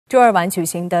周二晚举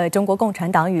行的中国共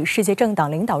产党与世界政党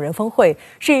领导人峰会，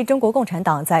是中国共产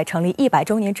党在成立100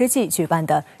周年之际举办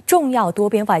的重要多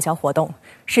边外交活动，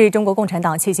是中国共产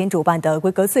党迄今主办的规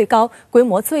格最高、规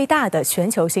模最大的全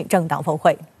球性政党峰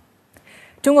会。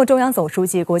中共中央总书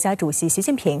记、国家主席习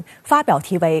近平发表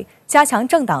题为“加强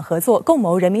政党合作，共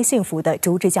谋人民幸福”的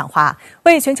主旨讲话，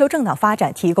为全球政党发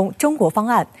展提供中国方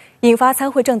案，引发参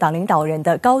会政党领导人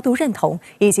的高度认同，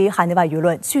以及海内外舆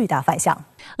论巨大反响。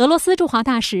俄罗斯驻华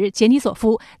大使杰尼索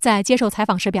夫在接受采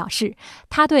访时表示，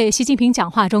他对习近平讲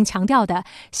话中强调的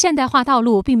现代化道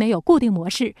路并没有固定模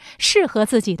式，适合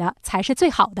自己的才是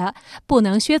最好的，不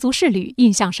能削足适履，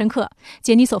印象深刻。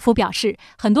杰尼索夫表示，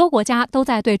很多国家都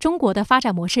在对中国的发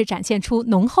展模式展现出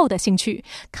浓厚的兴趣，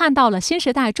看到了新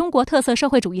时代中国特色社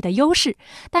会主义的优势，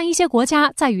但一些国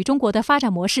家在与中国的发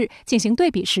展模式进行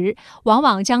对比时，往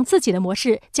往将自己的模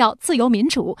式叫自由民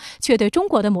主，却对中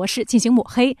国的模式进行抹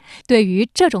黑。对于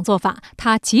这种做法，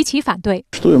他极其反对。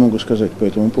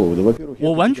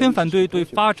我完全反对对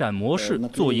发展模式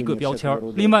做一个标签，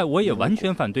另外我也完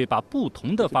全反对把不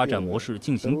同的发展模式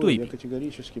进行对比。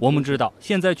我们知道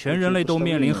现在全人类都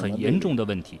面临很严重的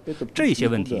问题，这些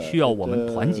问题需要我们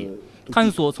团结，探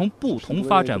索从不同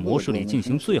发展模式里进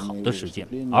行最好的实践，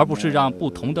而不是让不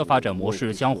同的发展模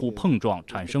式相互碰撞，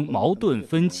产生矛盾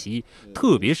分歧，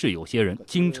特别是有些人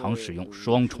经常使用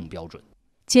双重标准。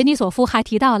杰尼索夫还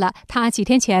提到了他几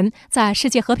天前在世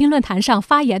界和平论坛上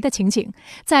发言的情景。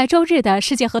在周日的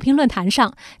世界和平论坛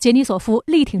上，杰尼索夫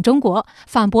力挺中国，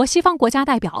反驳西方国家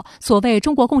代表所谓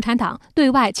中国共产党对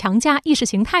外强加意识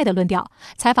形态的论调。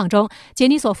采访中，杰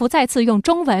尼索夫再次用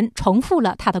中文重复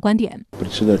了他的观点。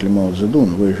Председатель Мао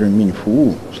Цзэдун为人民服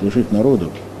务，служить народу,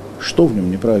 что в нем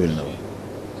неправильного?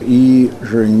 以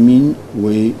人民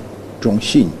为中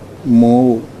心，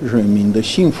谋人民的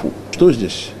幸福，что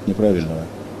здесь неправильного?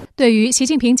对于习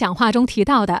近平讲话中提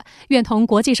到的愿同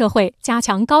国际社会加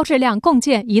强高质量共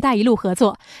建“一带一路”合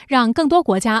作，让更多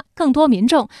国家、更多民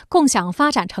众共享发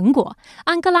展成果，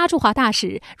安哥拉驻华大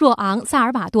使若昂·萨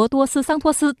尔瓦多多斯桑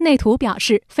托斯内图表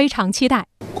示非常期待。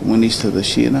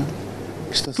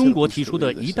中国提出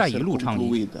的一带一路倡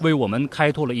议为我们开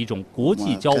拓了一种国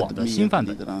际交往的新范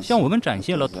本，向我们展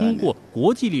现了通过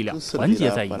国际力量团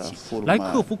结在一起来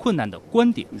克服困难的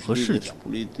观点和视角。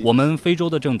我们非洲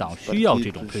的政党需要这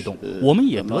种推动，我们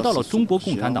也得到了中国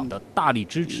共产党的大力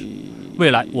支持。未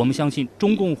来我们相信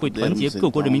中共会团结各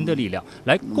国人民的力量，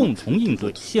来共同应对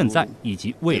现在以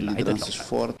及未来的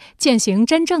挑战。践行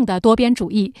真正的多边主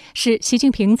义是习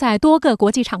近平在多个国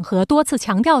际场合多次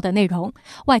强调的内容。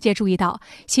外界注意到，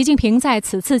习近平在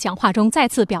此次讲话中再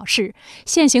次表示，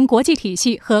现行国际体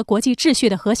系和国际秩序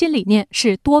的核心理念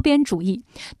是多边主义。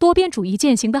多边主义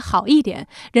践行的好一点，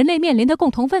人类面临的共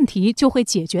同问题就会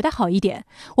解决的好一点。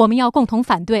我们要共同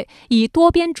反对以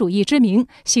多边主义之名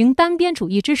行单边主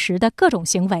义之实的各种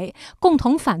行为，共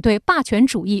同反对霸权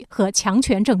主义和强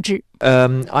权政治。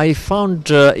I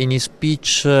found in his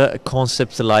speech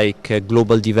concepts like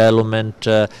global development,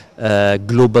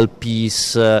 global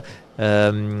peace,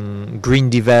 green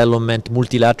development,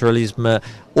 multilateralism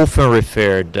often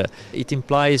referred. It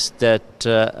implies that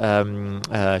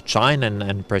China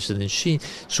and President Xi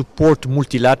support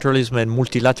multilateralism and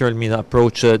multilateralism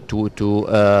approach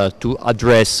to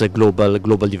address global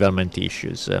development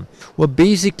issues. Well,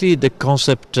 basically, the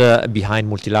concept behind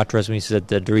multilateralism is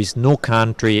that there is no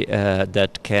country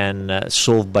that can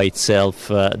solve by itself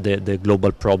the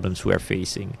global problems we are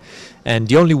facing. And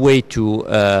the only way to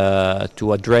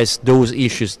address those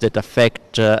issues that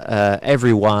affect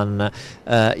everyone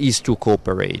is to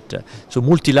cooperate. So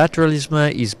multilateralism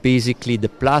is basically the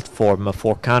platform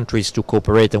for countries to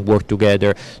cooperate and work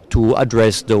together to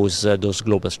address those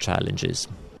global challenges.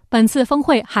 本次峰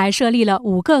会还设立了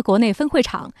5个国内分会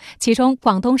场，其中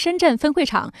广东深圳分会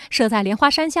场设在莲花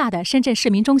山下的深圳市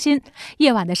民中心。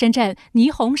夜晚的深圳霓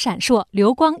虹闪烁，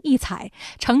流光溢彩，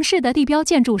城市的地标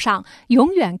建筑上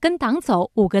永远跟党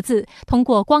走5个字通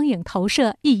过光影投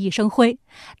射熠熠生辉。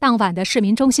当晚的市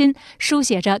民中心书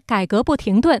写着改革不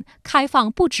停顿，开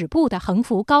放不止步的横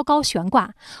幅高高悬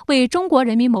挂，为中国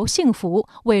人民谋幸福，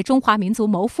为中华民族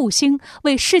谋复兴，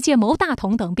为世界谋大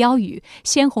同等标语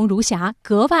鲜红如霞，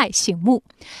格外醒目。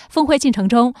峰会进程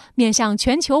中，面向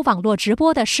全球网络直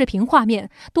播的视频画面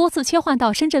多次切换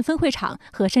到深圳分会场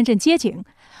和深圳街景。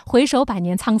回首100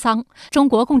年沧桑，中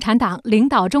国共产党领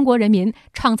导中国人民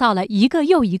创造了一个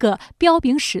又一个彪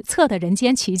炳史册的人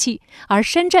间奇迹，而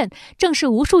深圳正是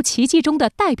无数奇迹中的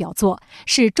代表作，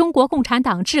是中国共产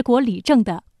党治国理政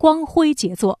的光辉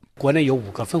杰作。国内有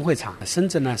5个分会场，深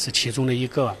圳呢是其中的一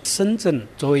个。深圳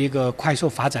作为一个快速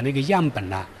发展的一个样本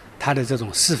呢，它的这种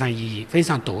示范意义非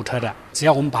常独特的。只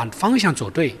要我们把方向走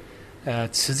对，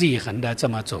持之以恒的这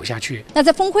么走下去。那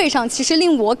在峰会上，其实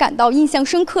令我感到印象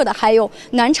深刻的还有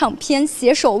暖场片《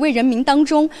携手为人民》当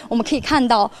中，我们可以看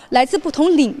到来自不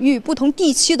同领域、不同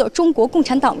地区的中国共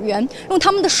产党员用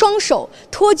他们的双手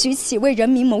托举起为人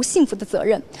民谋幸福的责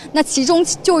任。那其中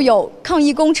就有抗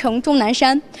疫工程钟南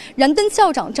山、燃灯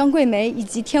校长张桂梅以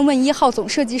及天问1号总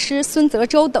设计师孙泽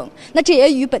洲等。那这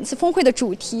也与本次峰会的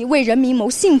主题“为人民谋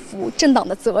幸福，政党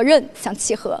的责任”相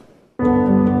契合。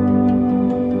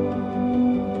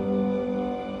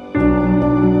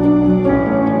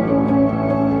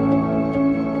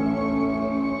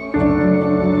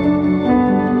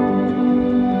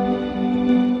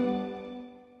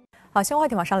好，新闻话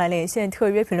题马上来连线特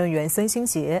约评论员孙兴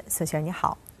杰。孙先生你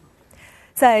好。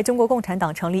在中国共产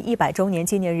党成立100周年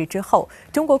纪念日之后，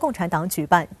中国共产党举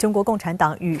办中国共产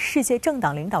党与世界政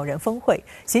党领导人峰会，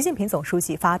习近平总书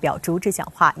记发表主旨讲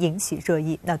话，引起热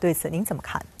议。那对此您怎么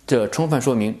看？这充分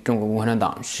说明中国共产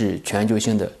党是全球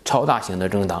性的超大型的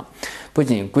政党，不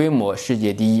仅规模世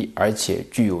界第一，而且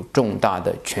具有重大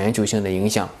的全球性的影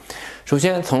响。首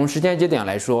先，从时间节点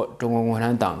来说，中国共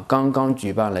产党刚刚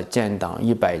举办了建党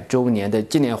100周年的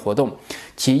纪念活动，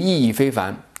其意义非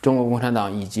凡。中国共产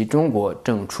党以及中国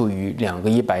正处于2个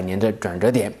100年的转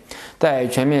折点，在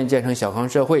全面建成小康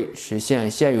社会、实现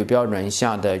现有标准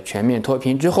下的全面脱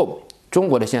贫之后，中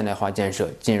国的现代化建设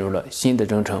进入了新的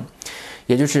征程，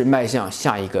也就是迈向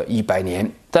下一个100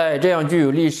年。在这样具有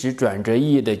历史转折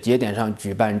意义的节点上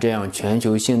举办这样全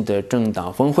球性的政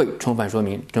党峰会，充分说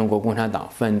明中国共产党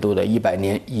奋斗的100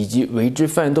年以及为之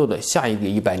奋斗的下一个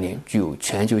100年具有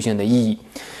全球性的意义。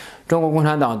中国共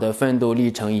产党的奋斗历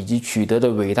程以及取得的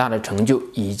伟大的成就，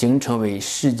已经成为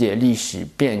世界历史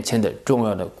变迁的重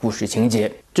要的故事情节。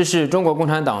这是中国共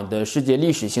产党的世界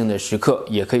历史性的时刻，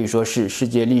也可以说是世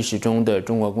界历史中的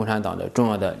中国共产党的重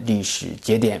要的历史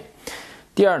节点。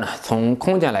第二呢，从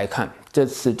空间来看，这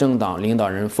次政党领导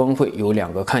人峰会有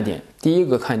2个看点。第一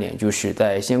个看点就是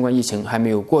在新冠疫情还没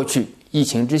有过去，疫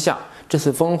情之下，这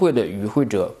次峰会的与会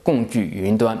者共聚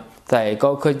云端，在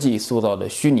高科技塑造的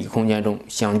虚拟空间中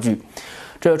相聚，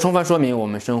这充分说明我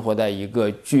们生活在一个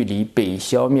距离被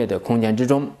消灭的空间之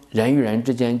中，人与人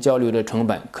之间交流的成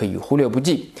本可以忽略不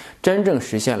计，真正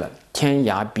实现了天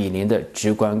涯比邻的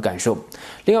直观感受。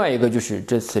另外一个就是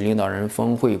这次领导人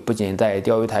峰会不仅在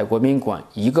钓鱼台国宾馆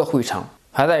一个会场，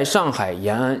还在上海、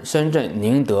延安、深圳、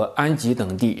宁德、安吉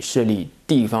等地设立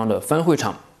地方的分会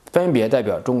场，分别代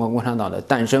表中国共产党的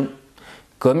诞生、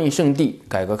革命圣地、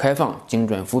改革开放、精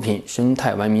准扶贫、生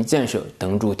态文明建设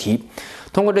等主题。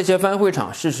通过这些分会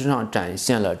场，事实上展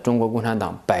现了中国共产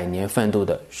党100年奋斗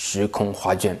的时空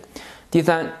画卷。第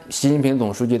三，习近平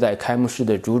总书记在开幕式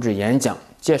的主旨演讲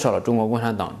介绍了中国共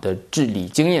产党的治理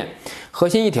经验，核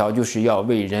心一条就是要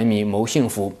为人民谋幸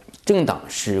福。政党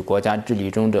是国家治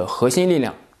理中的核心力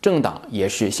量，政党也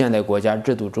是现代国家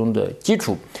制度中的基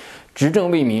础，执政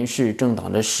为民是政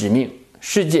党的使命。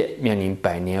世界面临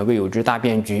100年未有之大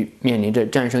变局，面临着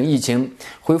战胜疫情、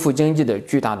恢复经济的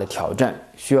巨大的挑战，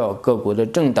需要各国的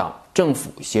政党、政府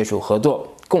携手合作，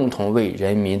共同为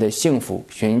人民的幸福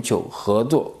寻求合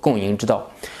作共赢之道。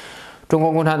中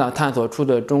国共产党探索出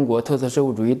的中国特色社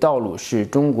会主义道路，是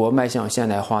中国迈向现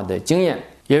代化的经验，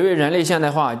也为人类现代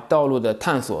化道路的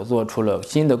探索做出了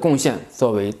新的贡献。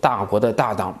作为大国的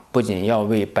大党，不仅要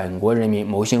为本国人民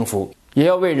谋幸福，也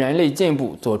要为人类进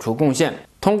步做出贡献。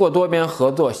通过多边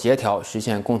合作协调，实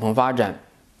现共同发展，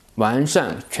完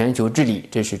善全球治理，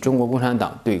这是中国共产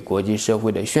党对国际社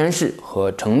会的宣誓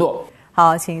和承诺。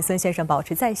好，请孙先生保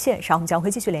持在线，稍后我们将会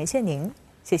继续连线您，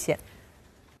谢谢。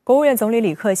国务院总理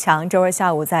李克强周二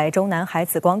下午在中南海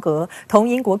紫光阁同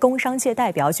英国工商界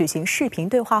代表举行视频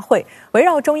对话会，围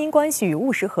绕中英关系与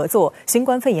务实合作、新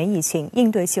冠肺炎疫情、应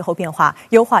对气候变化、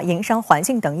优化营商环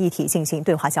境等议题进行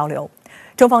对话交流。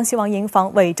中方希望英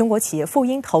方为中国企业赴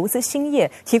英投资兴业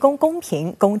提供公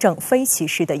平、公正、非歧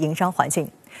视的营商环境。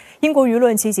英国舆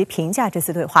论积极评价这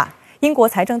次对话，英国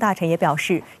财政大臣也表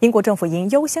示，英国政府应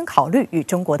优先考虑与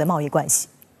中国的贸易关系。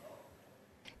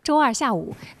周二下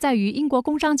午，在与英国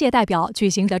工商界代表举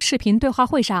行的视频对话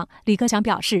会上，李克强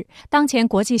表示，当前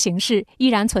国际形势依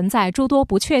然存在诸多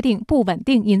不确定、不稳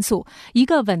定因素，一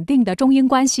个稳定的中英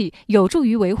关系有助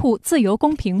于维护自由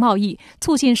公平贸易，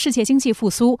促进世界经济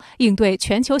复苏，应对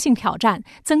全球性挑战，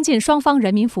增进双方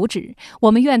人民福祉。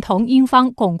我们愿同英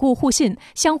方巩固互信，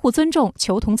相互尊重，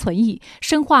求同存异，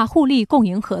深化互利共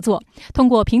赢合作，通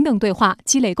过平等对话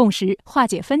积累共识，化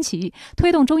解分歧，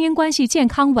推动中英关系健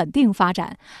康稳定发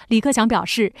展。李克强表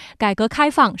示，改革开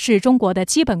放是中国的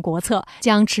基本国策，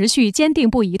将持续坚定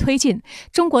不移推进。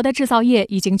中国的制造业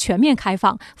已经全面开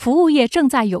放，服务业正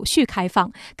在有序开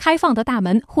放，开放的大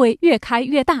门会越开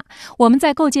越大。我们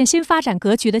在构建新发展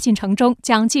格局的进程中，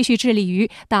将继续致力于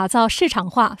打造市场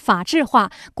化、法治化、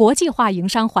国际化营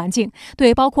商环境，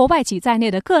对包括外企在内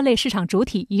的各类市场主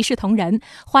体一视同仁，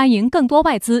欢迎更多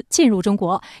外资进入中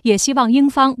国，也希望英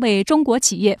方为中国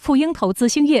企业赴英投资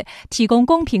兴业提供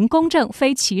公平、公正、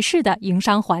非歧视的营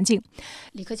商环境。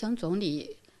李克强总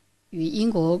理与英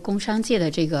国工商界的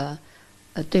这个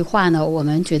对话呢，我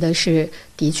们觉得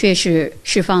的确是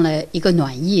释放了一个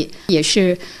暖意，也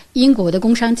是英国的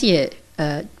工商界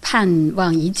盼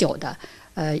望已久的。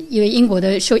因为英国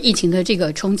的受疫情的这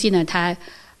个冲击呢，它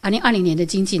2020年的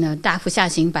经济呢大幅下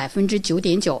行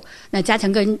9.9%，那加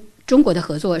强跟中国的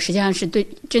合作，实际上是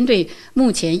针对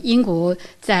目前英国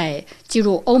在进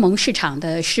入欧盟市场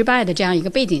的失败的这样一个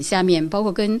背景下面，包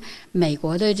括跟美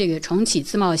国的这个重启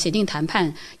自贸协定谈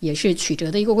判也是曲折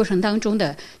的一个过程当中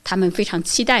的，他们非常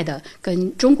期待的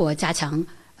跟中国加强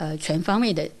全方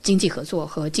位的经济合作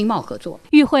和经贸合作。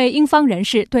与会英方人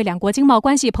士对两国经贸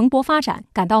关系蓬勃发展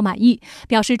感到满意，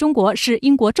表示中国是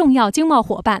英国重要经贸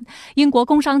伙伴，英国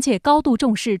工商界高度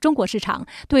重视中国市场，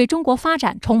对中国发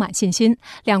展充满信心。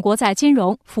两国在金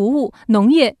融、服务、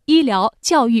农业、医疗、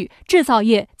教育、制造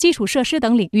业、基础设施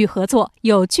等领域合作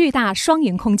有巨大双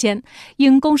赢空间。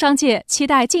英工商界期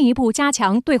待进一步加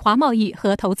强对华贸易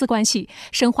和投资关系，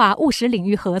深化务实领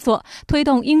域合作，推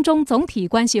动英中总体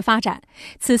关系发展。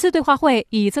此次对话会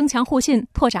以增强互信、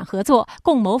拓展合作、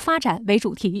共谋发展为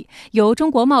主题，由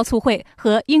中国贸促会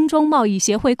和英中贸易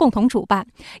协会共同主办。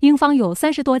英方有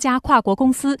30多家跨国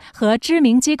公司和知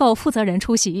名机构负责人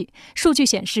出席。数据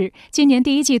显示，今年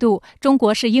第1季度，中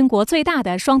国是英国最大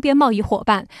的双边贸易伙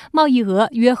伴，贸易额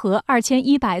约合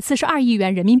2142亿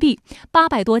元人民币。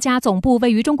800多家总部位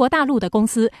于中国大陆的公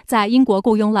司在英国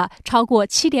雇佣了超过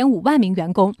7.5万名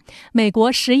员工。美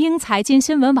国时英财经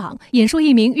新闻网引述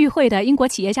一名与会的英国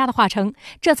企业家的话称，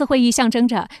这次会议象征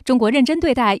着中国认真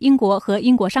对待英国和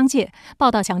英国商界。报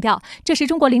道强调，这是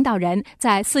中国领导人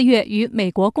在4月与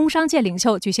美国工商界领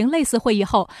袖举行类似会议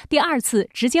后第2次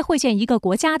直接会见一个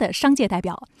国家的商界代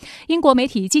表。英国媒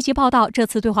体积极报道这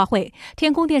次对话会，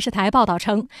天空电视台报道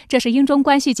称，这是英中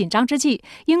关系紧张之际，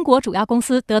英国主要公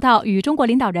司得到与中国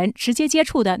领导人直接接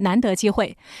触的难得机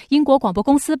会。英国广播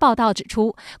公司报道指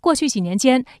出，过去几年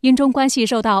间，英中关系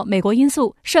受到美国因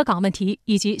素、涉港问题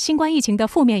以及新冠疫情的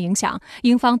负面影响，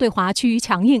英方对华趋于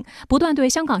强硬，不断对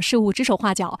香港事务指手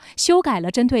画脚，修改了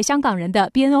针对香港人的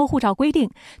BNO 护照规定。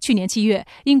去年7月，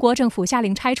英国政府下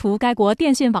令拆除该国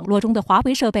电信网络中的华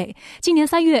为设备。今年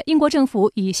3月，英国政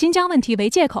府以新疆问题为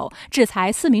借口制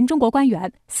裁4名中国官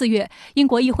员。4月，英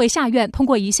国议会下院通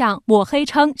过一项抹黑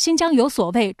称新疆有所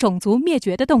谓种族灭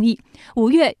绝的动议。5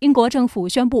月，英国政府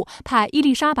宣布派伊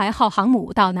丽莎白号航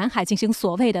母到南海进行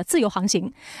所谓的自由航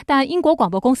行。但英国广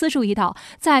播公司注意到，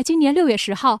在今年6月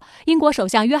10号，英国首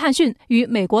相约翰逊与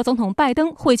美国总统拜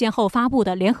登会见后发布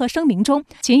的联合声明中，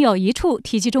仅有1处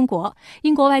提及中国。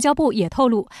英国外交部也透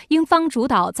露，英方主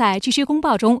导在继续公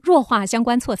报中弱化相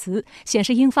关措辞，显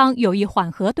示英方有意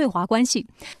缓和对华关系。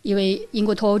因为英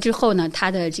国脱欧之后呢，它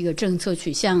的这个政策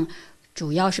取向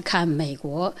主要是看美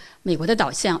国的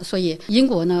导向，所以英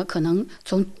国呢可能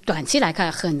从短期来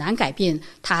看很难改变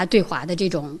它对华的这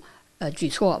种举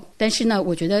措。但是呢，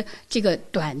我觉得这个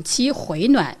短期回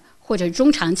暖或者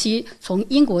中长期从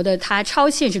英国的它超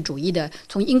现实主义的，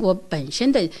从英国本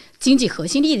身的经济核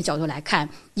心利益的角度来看，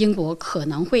英国可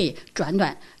能会转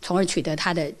暖，从而取得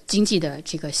它的经济的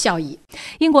这个效益。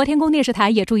英国天空电视台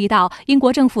也注意到英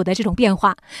国政府的这种变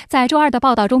化，在周2的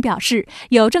报道中表示，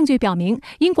有证据表明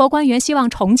英国官员希望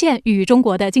重建与中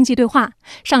国的经济对话。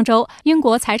上周，英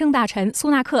国财政大臣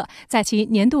苏纳克在其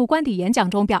年度官邸演讲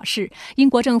中表示，英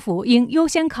国政府应优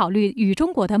先考虑与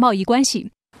中国的贸易关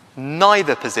系。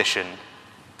Neither position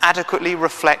adequately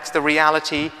reflects the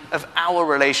reality of our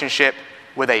relationship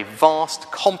with a vast,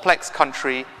 complex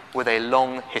country with a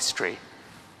long history.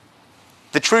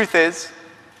 The truth is,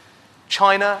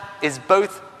 China is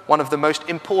both one of the most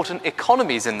important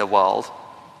economies in the world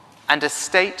and a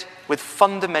state with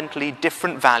fundamentally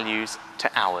different values to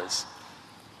ours.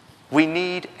 We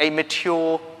need a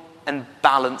mature and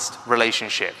balanced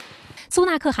relationship. 苏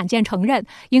纳克罕见承认，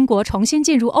英国重新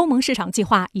进入欧盟市场计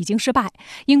划已经失败。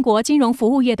英国金融服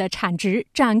务业的产值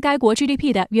占该国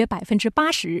GDP 的约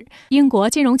80%。英国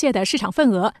金融界的市场份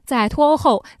额在脱欧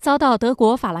后遭到德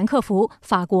国法兰克福、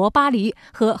法国巴黎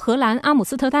和荷兰阿姆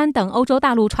斯特丹等欧洲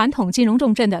大陆传统金融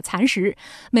重镇的蚕食。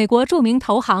美国著名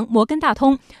投行摩根大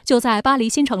通就在巴黎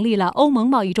新成立了欧盟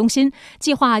贸易中心，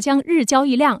计划将日交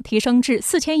易量提升至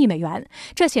4000亿美元。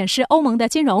这显示欧盟的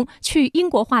金融去英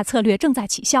国化策略正在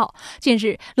起效。近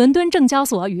日，伦敦证交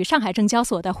所与上海证交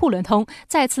所的沪伦通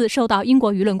再次受到英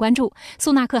国舆论关注。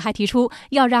苏纳克还提出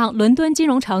要让伦敦金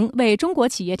融城为中国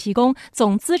企业提供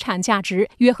总资产价值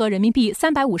约合人民币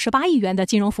358亿元的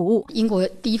金融服务。英国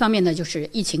第一方面呢，就是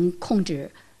疫情控制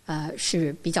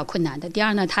是比较困难的。第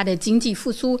二呢，它的经济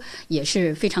复苏也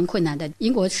是非常困难的。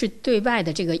英国是对外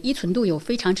的这个依存度有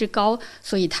非常之高，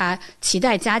所以它期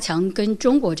待加强跟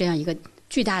中国这样一个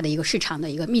巨大的一个市场的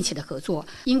一个密切的合作。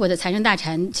英国的财政大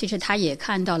臣其实他也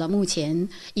看到了目前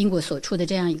英国所处的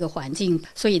这样一个环境，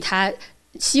所以他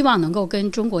希望能够跟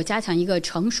中国加强一个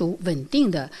成熟稳定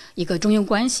的一个中英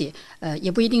关系。也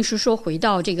不一定是说回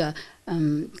到这个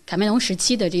卡梅隆时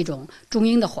期的这种中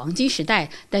英的黄金时代，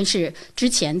但是之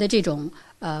前的这种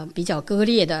比较割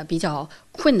裂的、比较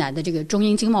困难的这个中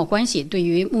英经贸关系，对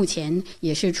于目前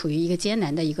也是处于一个艰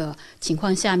难的一个情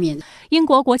况下面。英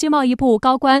国国际贸易部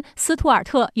高官斯图尔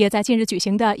特也在近日举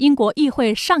行的英国议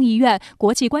会上议院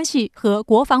国际关系和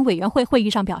国防委员会会议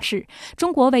上表示，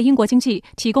中国为英国经济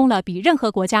提供了比任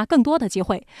何国家更多的机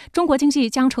会，中国经济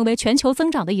将成为全球增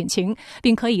长的引擎，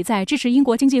并可以在支持英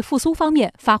国经济复苏方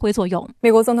面发挥作用。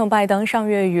美国总统拜登上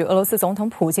月与俄罗斯总统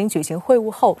普京举行会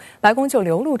晤后，白宫就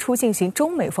流露出进行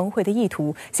中美峰会的意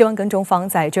图，希望跟中方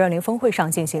在 G20 峰会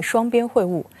上进行双边会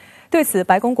晤。对此，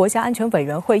白宫国家安全委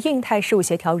员会印太事务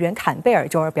协调员坎贝尔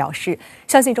周二表示，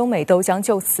相信中美都将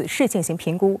就此事进行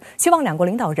评估，希望两国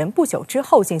领导人不久之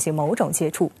后进行某种接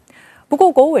触。不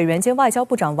过，国务委员兼外交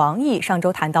部长王毅上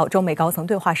周谈到中美高层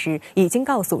对话时，已经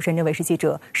告诉深圳卫视记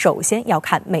者，首先要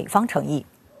看美方诚意。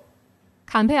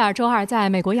坎贝尔周二在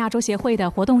美国亚洲协会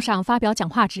的活动上发表讲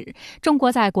话指，中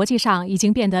国在国际上已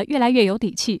经变得越来越有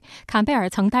底气。坎贝尔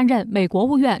曾担任美国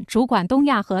务院主管东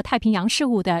亚和太平洋事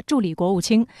务的助理国务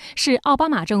卿，是奥巴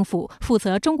马政府负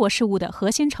责中国事务的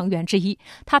核心成员之一。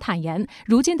他坦言，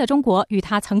如今的中国与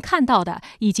他曾看到的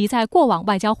以及在过往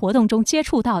外交活动中接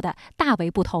触到的大为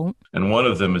不同。 And one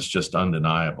of them is just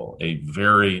undeniable, a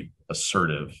very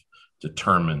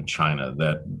assertive,determined China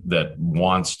that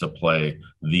wants to play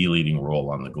the leading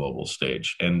role on the global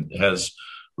stage and has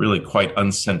really quite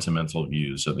unsentimental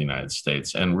views of the United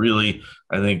States and really,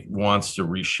 I think, wants to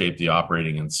reshape the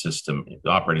operating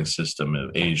system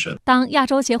of Asia. 当亚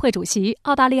洲协会主席、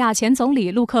澳大利亚前总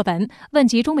理陆克文问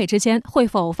及中美之间会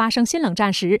否发生新冷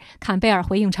战时，坎贝尔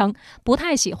回应称，不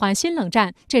太喜欢新冷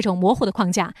战这种模糊的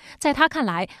框架。在他看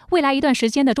来，未来一段时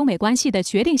间的中美关系的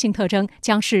决定性特征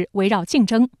将是围绕竞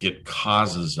争。It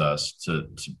causes us to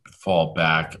fall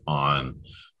back on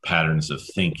patterns of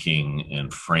thinking and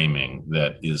framing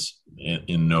that is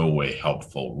in no way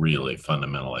helpful, really,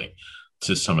 fundamentally,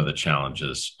 to some of the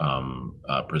challenges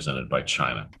presented by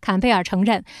China. 坎贝尔承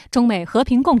认，中美和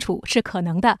平共处是可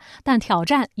能的，但挑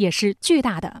战也是巨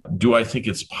大的。Do I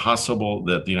think it's possible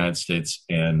that the United States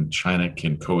and China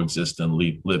can coexist and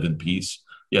live in peace?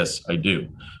 Yes, I do.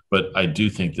 But I do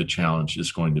think the challenge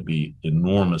is going to be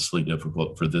enormously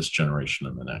difficult for this generation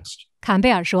and the next. 坎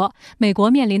贝尔说，美国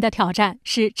面临的挑战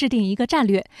是制定一个战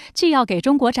略，既要给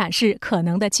中国展示可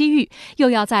能的机遇，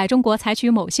又要在中国采取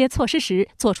某些措施时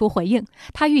做出回应。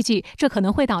他预计这可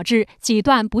能会导致几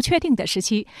段不确定的时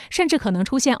期，甚至可能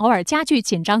出现偶尔加剧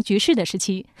紧张局势的时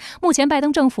期。目前拜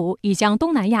登政府已将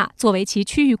东南亚作为其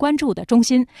区域关注的中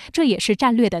心，这也是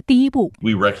战略的第一步。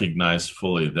 We recognize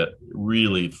fully that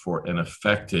really for an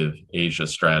effective Asia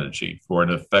strategy, for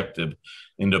an effective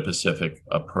Indo-Pacific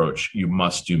approach, you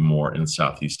must do more in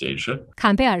Southeast Asia.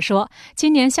 坎贝尔说，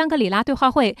今年香格里拉对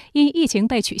话会因疫情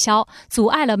被取消，阻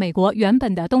碍了美国原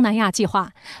本的东南亚计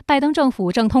划。拜登政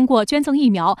府正通过捐赠疫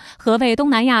苗和为东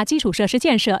南亚基础设施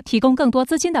建设提供更多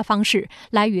资金的方式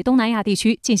来与东南亚地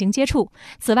区进行接触。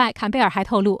此外，坎贝尔还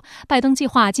透露，拜登计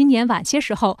划今年晚些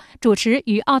时候主持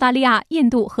与澳大利亚、印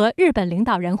度和日本领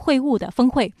导人会晤的峰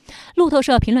会。路透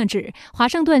社评论指，华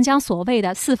盛顿将所谓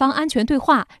的四方安全对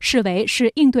话视为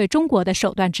是应对中国的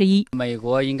手段之一。美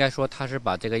国应该说他是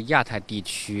把这个亚太地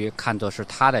区看作是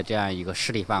他的这样一个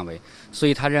势力范围，所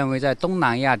以他认为在东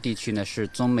南亚地区呢是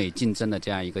中美竞争的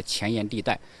这样一个前沿地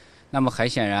带。那么很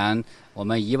显然，我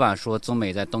们以往说中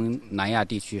美在东南亚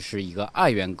地区是一个二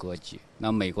元格局，那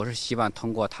美国是希望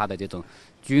通过他的这种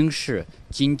军事、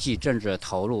经济、政治的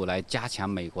投入来加强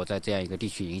美国在这样一个地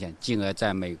区影响，进而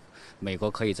在美国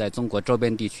可以在中国周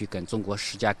边地区跟中国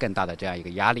施加更大的这样一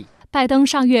个压力。拜登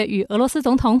上月与俄罗斯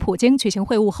总统普京举行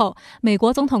会晤后，美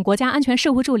国总统国家安全事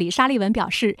务助理沙利文表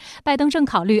示，拜登正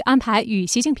考虑安排与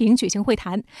习近平举行会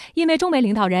谈，因为中美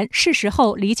领导人是时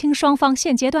候厘清双方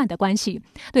现阶段的关系。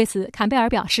对此，坎贝尔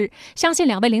表示，相信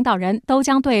两位领导人都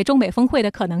将对中美峰会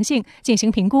的可能性进行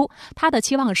评估，他的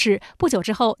期望是不久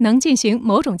之后能进行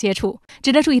某种接触。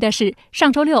值得注意的是，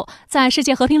上周六在世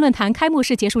界和平论坛开幕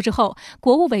式结束之后，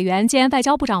国务委员兼外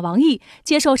交部长王毅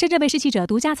接受深圳卫视记者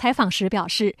独家采访时表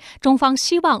示，中方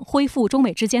希望恢复中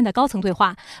美之间的高层对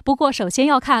话，不过首先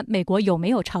要看美国有没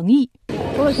有诚意。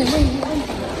我想问一个问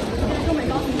题，中美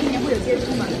高层今年会有接触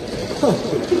吗？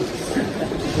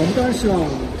我们当然希望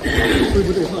恢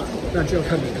复对话，但是要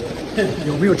看美国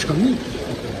有没有诚意。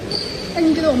那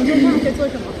您觉得我们中方可以做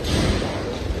什么？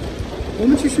我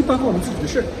们继续办好我们自己的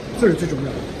事，这是最重要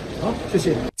的。好，谢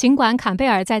谢。尽管坎贝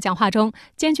尔在讲话中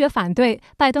坚决反对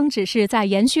拜登只是在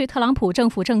延续特朗普政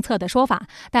府政策的说法，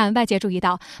但外界注意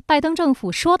到，拜登政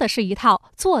府说的是一套，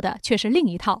做的却是另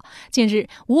一套。近日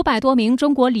，500多名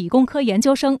中国理工科研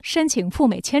究生申请赴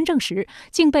美签证时，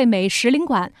竟被美使领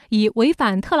馆以违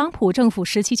反特朗普政府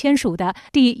时期签署的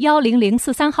第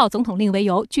10043号总统令为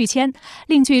由拒签。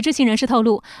另据知情人士透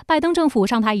露，拜登政府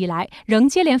上台以来，仍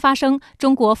接连发生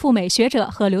中国赴美学者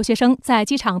和留学生在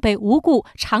机场被无故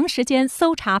长时间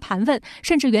搜查盘问，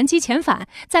甚至原机遣返，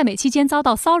在美期间遭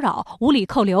到骚扰、无理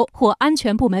扣留或安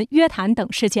全部门约谈等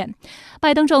事件。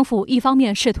拜登政府一方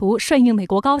面试图顺应美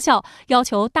国高校要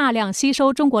求大量吸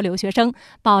收中国留学生、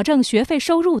保证学费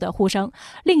收入的呼声，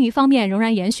另一方面仍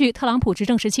然延续特朗普执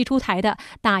政时期出台的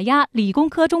打压理工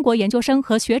科中国研究生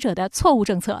和学者的错误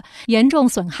政策，严重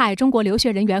损害中国留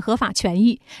学人员合法权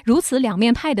益。如此两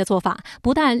面派的做法，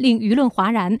不但令舆论哗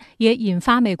然，也引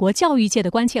发美国教育界的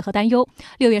关切和担忧。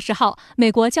6月10号，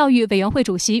美国教育委员会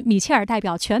主席米切尔代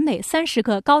表全美30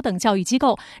个高等教育机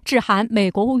构致函美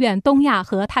国务院东亚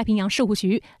和太平洋事务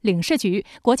局、领事局、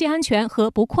国际安全和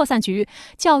不扩散局、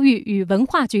教育与文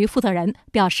化局负责人，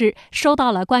表示收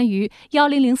到了关于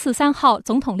10043号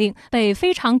总统令被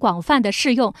非常广泛的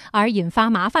适用而引发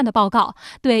麻烦的报告，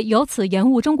对由此延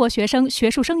误中国学生学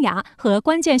术生涯和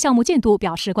关键项目进度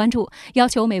表示关注，要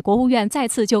求美国务院再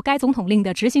次就该总统令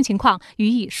的执行情况予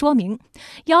以说明。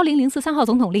10043号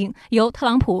总统令由特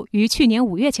朗普于去年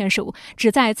5月签署，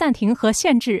旨在暂停和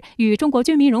限制与中国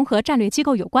军民融合战略机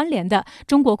构有关联的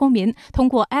中国公民通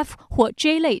过 F 或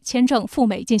J 类签证赴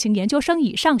美进行研究生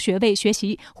以上学位学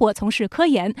习或从事科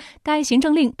研。该行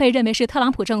政令被认为是特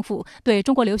朗普政府对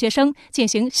中国留学生进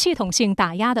行系统性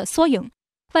打压的缩影。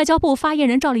外交部发言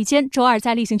人赵立坚周二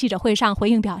在例行记者会上回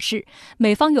应表示，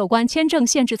美方有关签证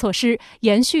限制措施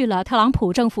延续了特朗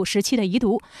普政府时期的遗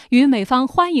毒，与美方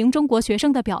欢迎中国学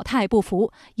生的表态不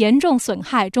符，严重损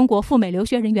害中国赴美留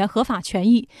学人员合法权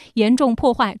益，严重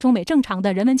破坏中美正常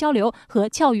的人文交流和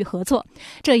教育合作。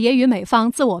这也与美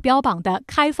方自我标榜的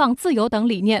开放自由等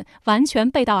理念完全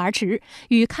背道而驰，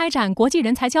与开展国际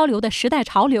人才交流的时代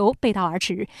潮流背道而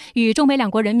驰，与中美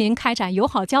两国人民开展友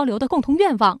好交流的共同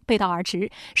愿望背道而驰，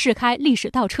是开历史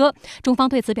倒车。中方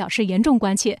对此表示严重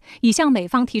关切，已向美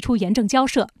方提出严正交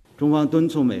涉。中方敦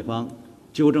促美方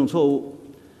纠正错误，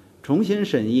重新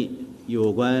审议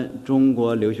有关中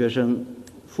国留学生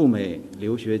赴美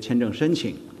留学签证申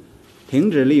请，停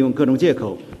止利用各种借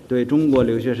口对中国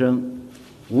留学生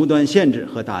无端限制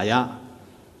和打压，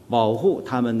保护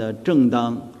他们的正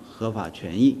当合法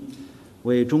权益，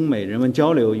为中美人文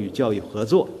交流与教育合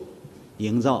作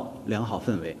营造良好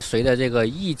氛围。随着这个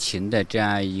疫情的这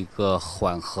样一个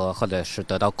缓和或者是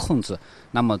得到控制，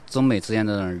那么中美之间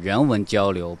的人文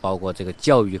交流，包括这个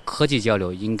教育科技交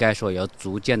流，应该说要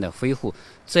逐渐的恢复。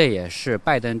这也是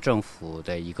拜登政府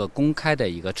的一个公开的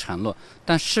一个承诺。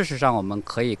但事实上我们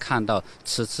可以看到，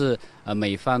此次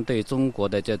美方对中国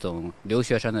的这种留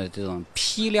学生的这种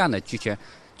批量的拒签，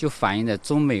就反映了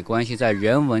中美关系在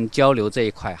人文交流这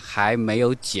一块还没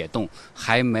有解冻，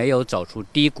还没有走出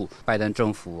低谷。拜登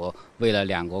政府为了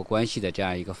两国关系的这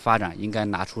样一个发展，应该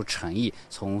拿出诚意，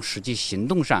从实际行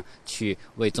动上去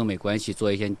为中美关系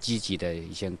做一些积极的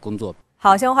一些工作。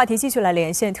好，相关话题继续来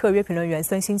连线特约评论员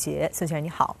孙兴杰。孙先生你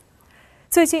好。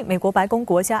最近，美国白宫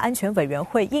国家安全委员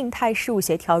会印太事务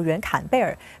协调员坎贝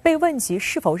尔被问及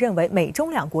是否认为美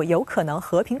中两国有可能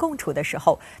和平共处的时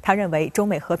候，他认为中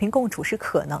美和平共处是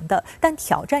可能的，但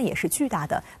挑战也是巨大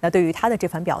的。那对于他的这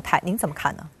番表态，您怎么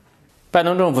看呢？拜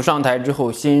登政府上台之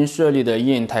后新设立的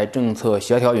印太政策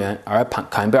协调员，而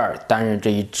坎贝尔担任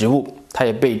这一职务，他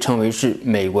也被称为是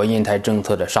美国印太政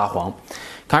策的沙皇。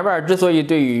坎贝尔之所以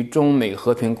对于中美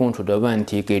和平共处的问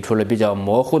题给出了比较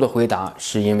模糊的回答，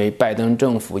是因为拜登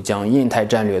政府将印太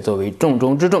战略作为重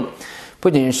中之重，不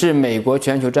仅是美国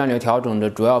全球战略调整的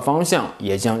主要方向，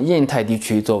也将印太地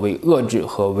区作为遏制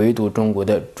和围堵中国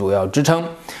的主要支撑。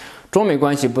中美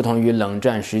关系不同于冷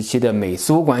战时期的美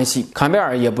苏关系，坎贝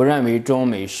尔也不认为中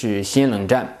美是新冷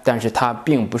战，但是他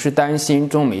并不是担心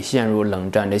中美陷入冷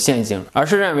战的陷阱，而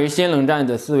是认为新冷战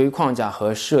的思维框架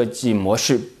和设计模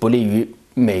式不利于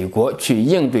美国去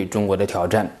应对中国的挑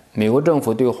战。美国政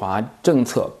府对华政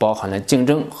策包含了竞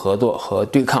争、合作和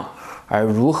对抗，而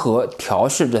如何调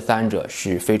试这三者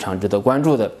是非常值得关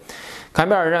注的。坎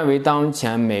贝尔认为，当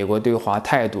前美国对华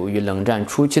态度与冷战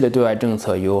初期的对外政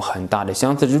策有很大的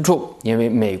相似之处，因为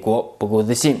美国不够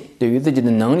自信，对于自己的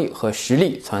能力和实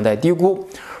力存在低估，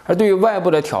而对于外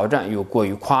部的挑战又过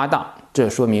于夸大，这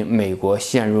说明美国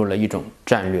陷入了一种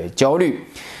战略焦虑。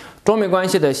中美关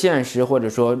系的现实，或者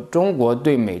说中国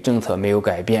对美政策没有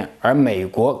改变，而美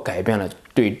国改变了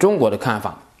对中国的看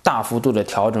法，大幅度的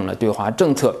调整了对华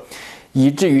政策，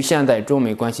以至于现在中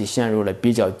美关系陷入了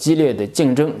比较激烈的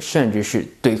竞争，甚至是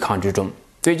对抗之中。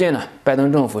最近呢，拜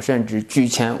登政府甚至拒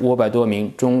签500多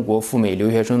名中国赴美留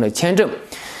学生的签证。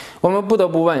我们不得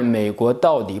不问，美国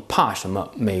到底怕什么？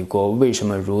美国为什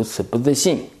么如此不自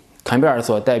信？坎贝尔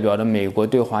所代表的美国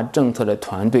对华政策的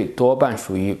团队多半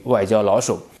属于外交老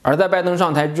手，而在拜登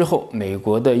上台之后，美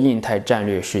国的印太战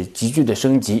略是急剧的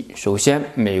升级。首先，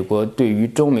美国对于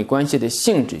中美关系的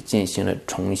性质进行了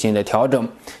重新的调整，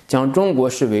将中国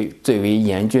视为最为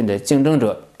严峻的竞争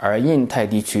者，而印太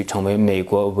地区成为美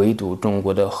国围堵中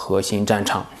国的核心战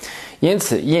场。因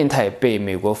此，印太被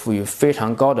美国赋予非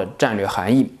常高的战略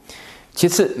含义。其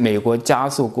次，美国加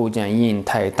速构建印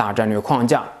太大战略框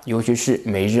架，尤其是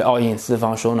美日澳印四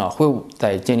方首脑会晤，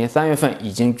在今年3月份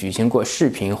已经举行过视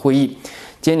频会议，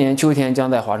今年秋天将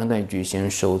在华盛顿举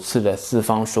行首次的四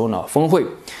方首脑峰会。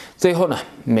最后呢，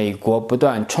美国不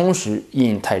断充实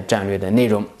印太战略的内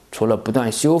容，除了不断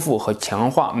修复和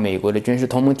强化美国的军事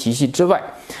同盟体系之外，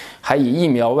还以疫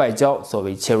苗外交作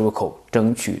为切入口，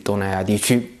争取东南亚地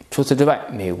区。除此之外，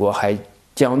美国还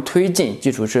将推进基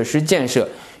础设施建设，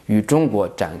与中国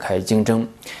展开竞争。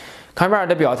坎贝尔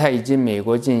的表态以及美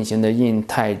国进行的印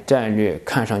太战略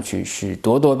看上去是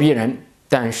咄咄逼人，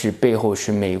但是背后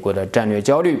是美国的战略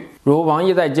焦虑。如王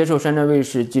毅在接受深圳卫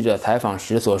视记者采访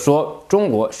时所说，中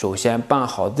国首先办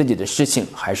好自己的事情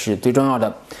还是最重要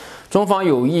的。中方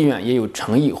有意愿也有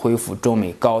诚意恢复中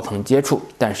美高层接触，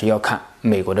但是要看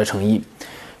美国的诚意。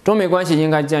中美关系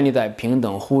应该建立在平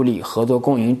等互利、合作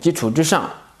共赢基础之上。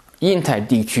印太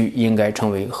地区应该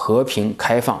成为和平、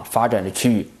开放、发展的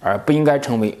区域，而不应该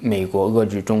成为美国遏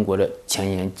制中国的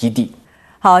前沿基地。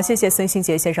好，谢谢孙兴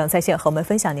杰先生在线和我们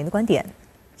分享您的观点，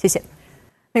谢谢。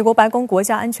美国白宫国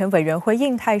家安全委员会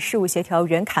印太事务协调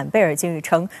员坎贝尔近日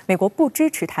称，美国不支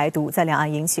持台独在两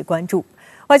岸引起关注。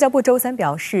外交部周三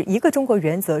表示，一个中国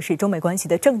原则是中美关系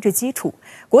的政治基础。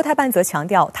国台办则强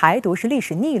调，台独是历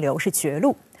史逆流，是绝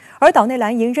路。而岛内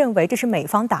蓝营认为这是美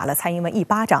方打了蔡英文一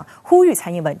巴掌，呼吁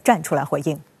蔡英文站出来回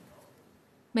应。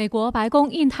美国白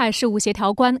宫印太事务协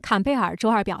调官坎贝尔周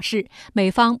二表示，美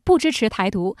方不支持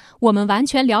台独，我们完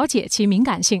全了解其敏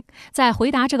感性。在回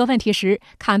答这个问题时，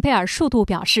坎贝尔数度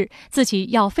表示自己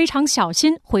要非常小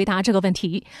心回答这个问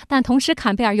题，但同时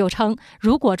坎贝尔又称，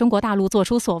如果中国大陆做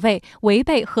出所谓违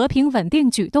背和平稳定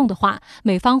举动的话，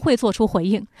美方会做出回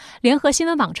应。联合新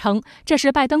闻网称，这是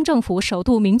拜登政府首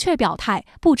度明确表态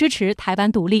不支持台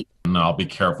湾独立。And I'll be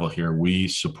careful here. We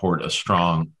support a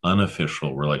strong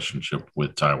unofficial relationship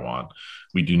with Taiwan.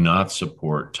 We do not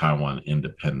support Taiwan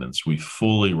independence. We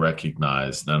fully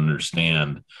recognize and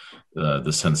understand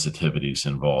the sensitivities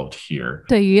involved here.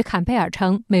 对于坎贝尔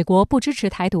称美国不支持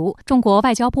台独，中国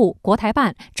外交部、国台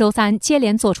办周三接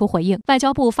连作出回应。外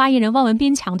交部发言人汪文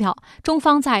斌强调，中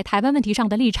方在台湾问题上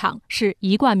的立场是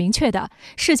一贯明确的，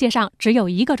世界上只有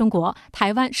一个中国，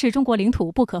台湾是中国领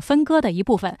土不可分割的一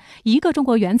部分，一个中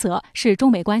国原则是中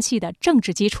美关系的政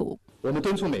治基础。我们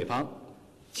敦促美方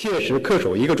切实恪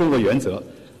守一个中国原则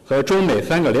和中美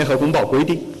3个联合公报规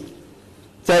定，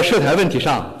在涉台问题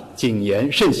上谨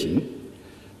言慎行，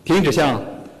停止向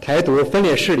台独分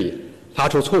裂势力发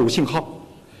出错误信号，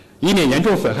以免严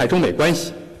重损害中美关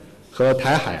系和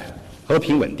台海和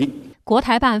平稳定。国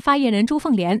台办发言人朱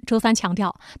凤莲周三强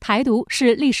调，台独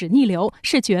是历史逆流，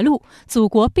是绝路，祖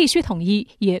国必须统一，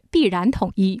也必然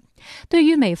统一。对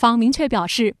于美方明确表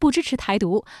示不支持台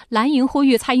独，蓝营呼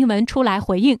吁蔡英文出来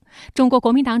回应。中国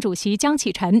国民党主席江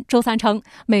启臣周三称，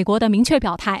美国的明确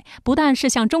表态不但是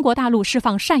向中国大陆释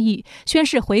放善意，宣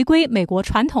示回归美国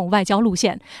传统外交路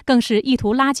线，更是意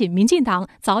图拉紧民进党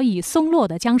早已松落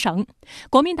的缰绳。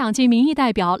国民党籍民意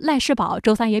代表赖士葆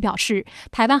周三也表示，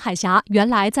台湾海峡原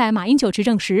来在马英九执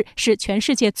政时是全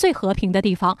世界最和平的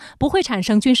地方，不会产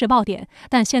生军事爆点，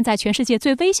但现在全世界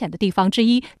最危险的地方之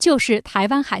一就是台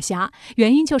湾海峡，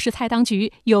原因就是蔡当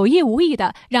局有意无意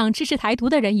的让支持台独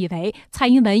的人以为蔡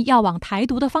英文要往台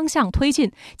独的方向推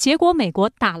进，结果美国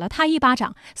打了他一巴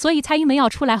掌，所以蔡英文要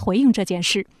出来回应这件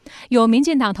事。有民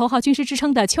进党头号军师之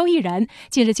称的邱毅人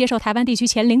近日接受台湾地区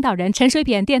前领导人陈水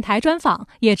扁电台专访，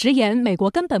也直言美国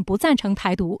根本不赞成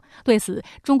台独。对此，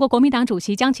中国国民党主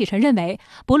席江启臣认为，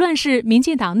不论是民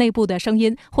进党内部的声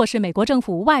音，或是美国政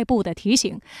府外部的提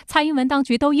醒，蔡英文当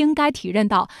局都应该体认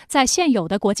到，在现有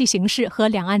的国际形势和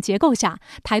两岸结构下，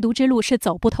台独之路是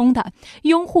走不通的。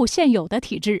拥护现有的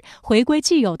体制，回归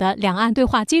既有的两岸对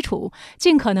话基础，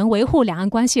尽可能维护两岸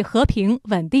关系和平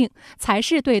稳定，才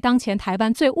是对当前台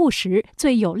湾最务实、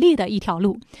最有利的一条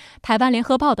路。台湾联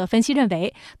合报的分析认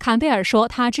为，坎贝尔说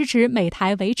他支持美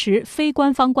台维持非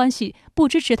官方关系，不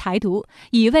支持台独，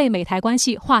已为美台关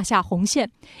系画下红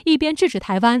线，一边制止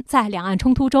台湾在两岸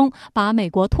冲突中把美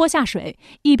国拖下水，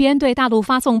一边对大陆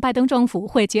发送拜登政府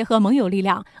会结合盟友力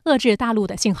量遏制大陆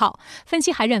的信号。分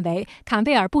析还认为，坎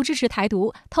贝尔不支持台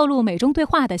独，透露美中对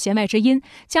话的弦外之音，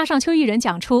加上邱毅人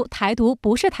讲出台独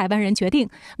不是台湾人决定，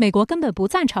美国根本不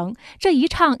赞成，这一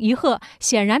唱一和，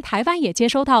显然台湾也接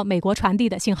收到美国传递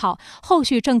的信号，后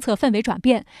续政策氛围转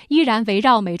变依然围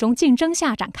绕美中竞争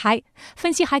下展开。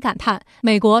分析还感叹，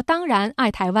美国当然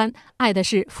爱台湾，爱的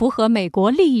是符合美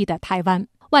国利益的台湾。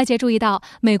外界注意到，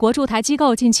美国驻台机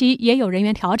构近期也有人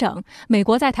员调整。美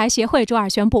国在台协会周二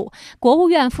宣布，国务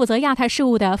院负责亚太事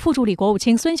务的副助理国务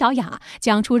卿孙小雅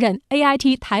将出任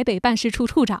AIT 台北办事处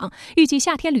处长，预计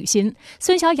夏天履新。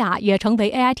孙小雅也成为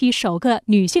AIT 首个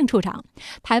女性处长。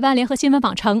台湾联合新闻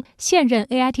网称，现任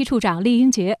AIT 处长厉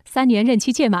英杰3年任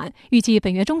期届满，预计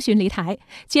本月中旬离台。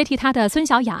接替他的孙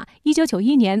小雅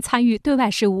，1991年参与对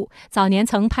外事务，早年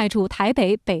曾派驻台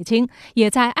北、北京，也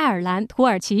在爱尔兰、土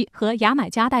耳其和牙买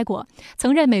加待过，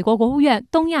曾任美国国务院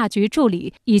东亚局助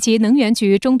理以及能源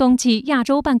局中东暨亚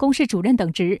洲办公室主任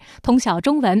等职，通晓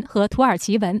中文和土耳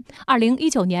其文。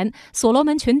2019年，所罗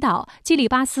门群岛、基里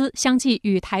巴斯相继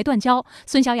与台断交，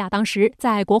孙小雅当时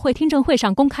在国会听证会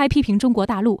上公开批评中国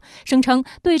大陆，声称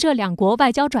对这两国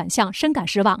外交转向深感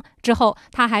失望。之后，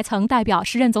他还曾代表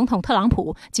时任总统特朗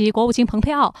普及国务卿蓬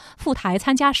佩奥赴台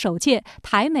参加首届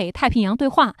台美太平洋对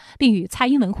话，并与蔡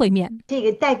英文会面。这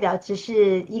个代表只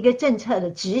是一个政策的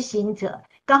执行者，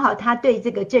刚好他对这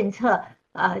个政策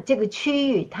这个区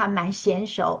域他蛮娴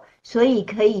熟，所以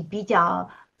可以比较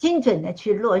精准的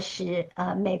去落实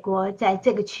美国在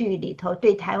这个区域里头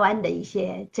对台湾的一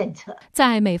些政策。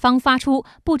在美方发出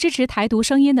不支持台独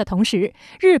声音的同时，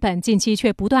日本近期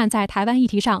却不断在台湾议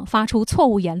题上发出错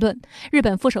误言论。日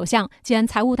本副首相兼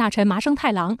财务大臣麻生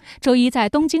太郎周一在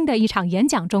东京的一场演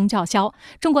讲中叫嚣，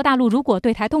中国大陆如果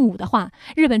对台动武的话，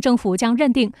日本政府将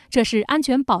认定这是安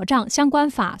全保障相关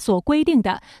法所规定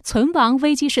的存亡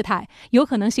危机事态，有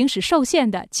可能行使受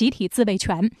限的集体自卫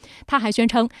权。他还宣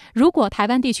称，如果台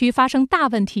湾地区发生大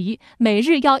问题，美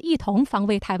日要一同防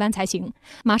卫台湾才行。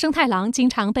麻生太郎经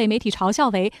常被媒体嘲笑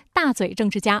为大嘴政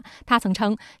治家，他曾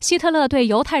称希特勒对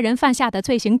犹太人犯下的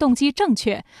罪行动机正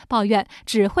确，抱怨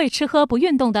只会吃喝不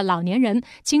运动的老年人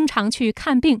经常去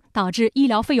看病，导致医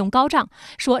疗费用高涨，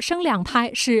说生2胎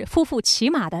是夫妇骑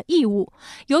马的义务。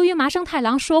由于麻生太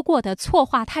郎说过的错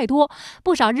话太多，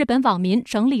不少日本网民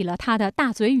整理了他的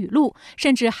大嘴语录，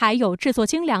甚至还有制作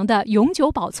精良的永久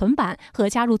保存版和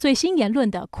加入最新言论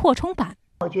的扩充版。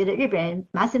我觉得日本人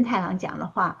麻生太郎讲的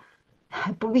话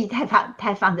不必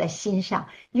太放在心上，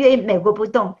因为美国不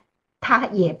动他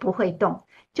也不会动，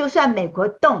就算美国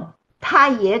动他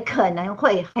也可能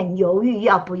会很犹豫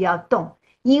要不要动，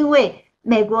因为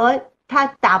美国他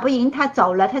打不赢他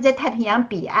走了，他在太平洋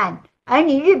彼岸，而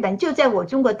你日本就在我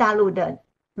中国大陆的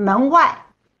门外，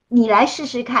你来试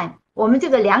试看，我们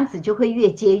这个梁子就会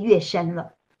越接越深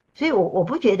了。所以我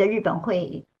不觉得日本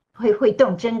会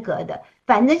动真格的，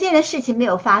反正现在事情没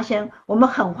有发生，我们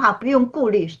狠话不用顾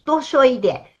虑，多说一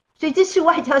点，所以这是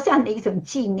外交上的一种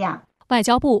伎俩。外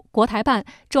交部、国台办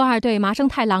周二对麻生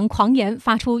太郎狂言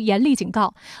发出严厉警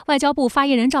告。外交部发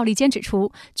言人赵立坚指出，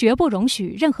绝不容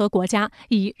许任何国家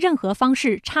以任何方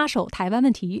式插手台湾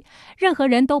问题，任何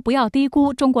人都不要低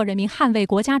估中国人民捍卫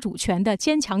国家主权的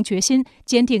坚强决心、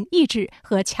坚定意志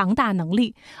和强大能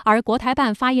力。而国台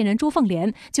办发言人朱凤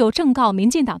莲就正告民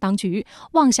进党当局，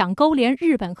妄想勾连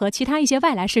日本和其他一些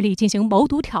外来势力进行谋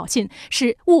独挑衅，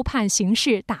是误判形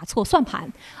势、打错算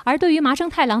盘。而对于麻生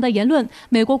太郎的言论，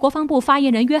美国国防部发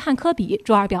言人约翰科比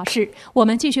周二表示，我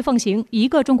们继续奉行一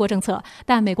个中国政策，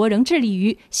但美国仍致力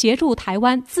于协助台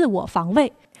湾自我防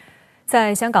卫。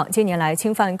在香港，近年来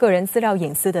侵犯个人资料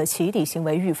隐私的起底行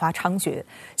为愈发猖獗。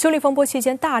修例风波期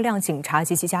间，大量警察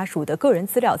及其家属的个人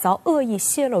资料遭恶意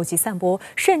泄露及散播，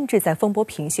甚至在风波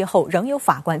平息后，仍有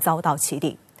法官遭到起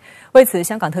底。为此，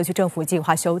香港特区政府计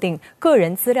划修订《个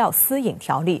人资料私隐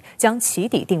条例》，将起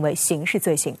底定为刑事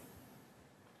罪行。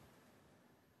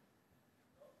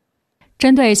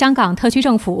针对香港特区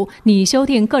政府拟修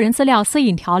订个人资料私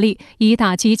隐条例，以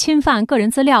打击侵犯个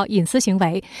人资料隐私行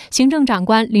为，行政长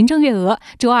官林郑月娥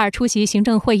周二出席行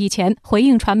政會議前回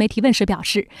應傳媒提問時表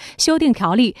示，修訂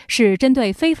條例是針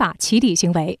對非法起底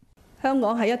行為。香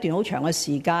港喺一段好長嘅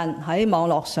時間喺網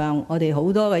絡上，我哋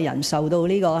好多嘅人受到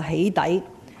呢個起底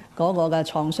嗰個嘅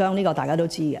創傷，呢個大家都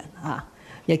知嘅嚇。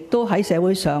亦都喺社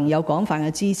會上有廣泛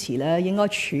嘅支持咧，應該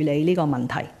處理呢個問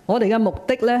題。我哋嘅目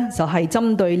的咧，就係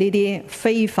針對呢啲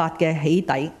非法嘅起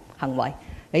底行為，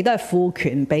亦都係賦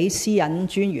權俾私隱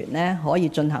專員咧，可以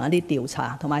進行一啲調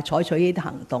查同埋採取呢啲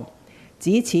行動，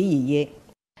只此而已。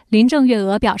林郑月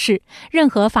娥表示，任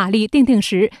何法律訂定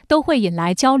時都會引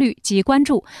來焦慮及關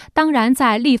注，當然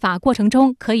在立法過程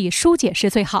中可以疏解是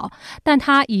最好，但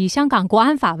他以香港國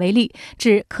安法為例，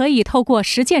指可以透過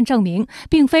實踐證明，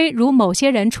並非如某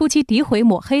些人初期詆毀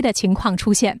抹黑的情況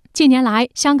出現。近年來，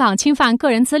香港侵犯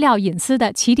個人資料隱私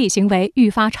的起底行為愈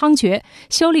發猖獗，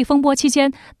修例風波期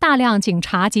間，大量警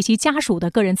察及其家屬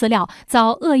的個人資料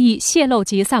遭惡意泄露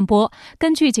及散播。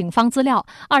根據警方資料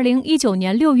，2019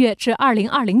年6月至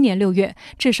2020年6月，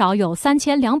至少有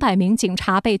3200名警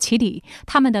察被起底，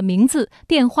他們的名字、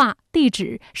電話、地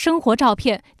址、生活照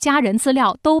片、家人資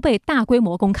料都被大規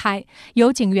模公開，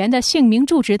有警員的姓名、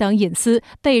住址等隱私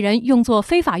被人用作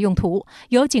非法用途，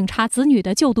有警察子女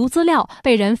的就讀資料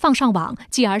被人放上網，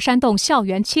繼而煽動校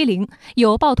園欺凌，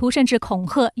有暴徒甚至恐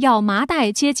嚇要麻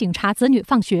袋接警察子女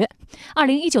放學。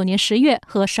2019年10月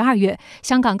和12月，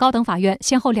香港高等法院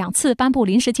先後2次頒布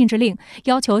臨時禁制令，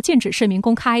要求禁止市民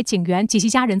公開警員及其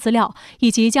家人資料，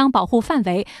以及將保護範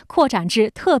圍擴展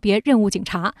至特別任務警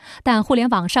察，但互聯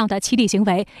網上的起底行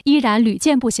為依然屢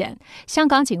見不鮮。香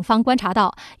港警方觀察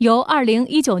到，由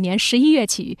2019年11月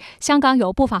起，香港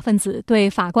有不法分子對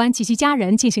法官及其家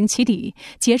人進行起底，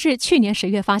截至去年10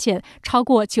月發現超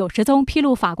過90宗披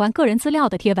露法官個人資料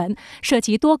的貼文，涉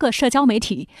及多個社交媒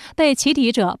體，被起底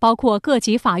者包括各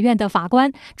級法院的法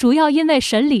官，主要因為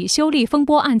審理修例風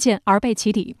波案件而被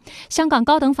起底。香港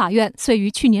高等法院遂於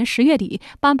去年10月底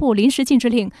頒布臨時禁制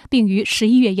令，並於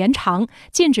11月延長，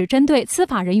禁止針對司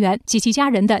法人員及其家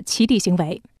人的起底行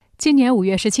為。今年5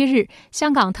月17日，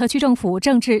香港特區政府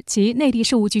政治及內地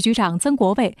事務局局長曾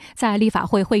國衛在立法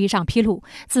會會議上披露，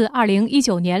自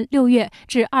2019年6月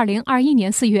至2021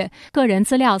年4月，個人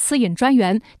資料私隱專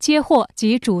員接獲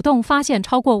及主動發現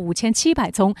超過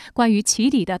5700宗關於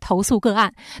起底的投訴個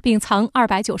案，並曾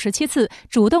297次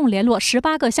主動聯絡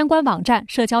18個相關網站、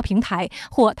社交平台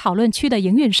或討論區的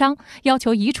營運商，要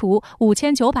求移除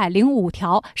5905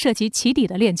條涉及起底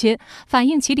的鏈接，反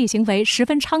映起底行為十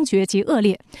分猖獗及惡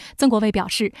劣。曾國衛表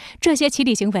示，這些起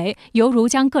底行為猶如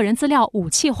將個人資料武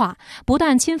器化，不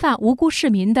但侵犯無辜市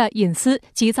民的隱私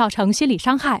及造成心理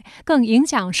傷害，更影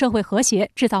響社會和諧，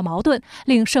製造矛盾，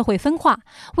令社會分化。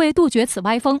為杜絕此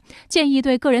歪風，建議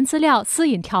對個人資料私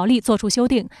隱條例作出修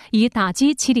訂，以打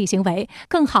擊起底行為，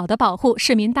更好地保護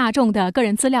市民大眾的個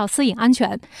人資料私隱安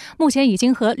全。目前已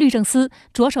經和律政司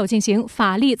着手進行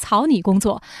法例草擬工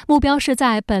作，目標是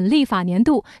在本立法年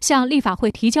度向立法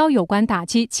會提交有關打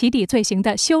擊起底罪行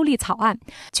的修例草案。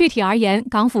具體而言，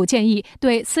港府建議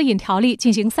對私隱條例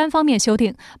進行3方面修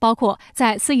訂，包括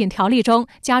在私隱條例中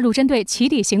加入針對起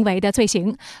底行為的罪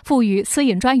行，賦予私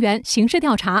隱專員刑事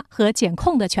調查和檢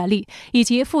控的權利，以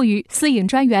及賦予私隱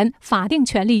專員法定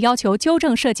權利要求糾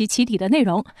正涉及起底的內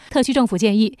容。特區政府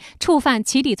建議，觸犯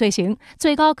起底罪行，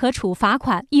最高可處罰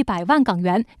款100萬港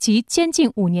元及監禁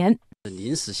5年。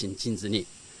臨時性禁止令，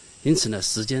因此呢，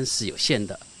時間是有限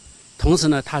的。同時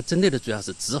呢，它針對的主要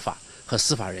是執法和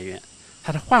司法人員，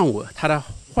它的範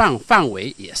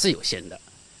圍也是有限的。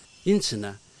因此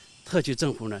呢，特區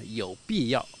政府呢有必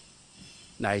要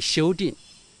來修訂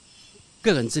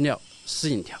個人資料私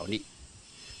隱條例，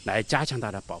來加強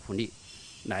它的保護力，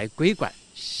来规管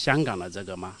香港的这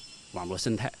个网络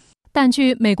生态。但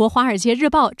据美国《华尔街日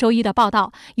报》周一的报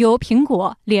道，由苹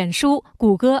果、脸书、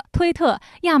谷歌、推特、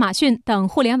亚马逊等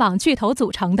互联网巨头组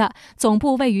成的、总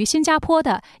部位于新加坡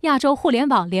的亚洲互联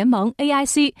网联盟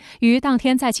AIC， 于当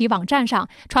天在其网站上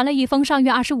传了一封上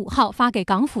月25号发给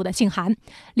港府的信函。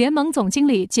联盟总经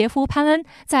理杰夫·潘恩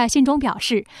在信中表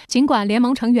示，尽管联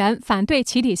盟成员反对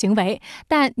起底行为，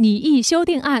但拟议修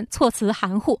订案措辞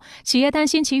含糊，企业担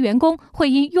心其员工会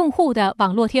因用户的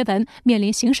网络贴文面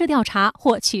临刑事调查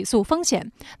或起诉风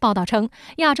险。报道称，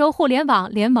亚洲互联网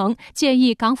联盟建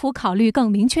议港府考虑更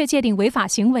明确界定违法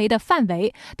行为的范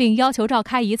围，并要求召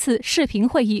开一次视频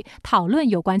会议讨论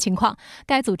有关情况。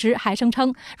该组织还声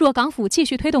称，若港府继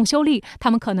续推动修例，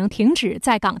他们可能停止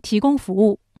在港提供服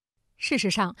务。事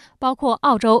实上，包括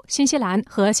澳洲、新西兰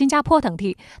和新加坡等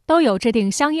地都有制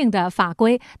定相应的法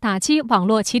规打击网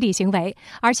络起底行为，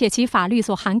而且其法律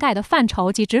所涵盖的范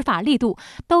畴及执法力度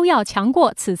都要强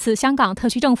过此次香港特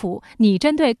区政府拟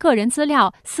针对个人资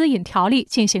料私隐条例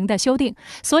进行的修订。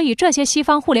所以，这些西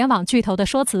方互联网巨头的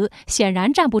说辞显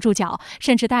然站不住脚，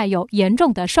甚至带有严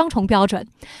重的双重标准。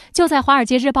就在《华尔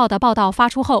街日报》的报道发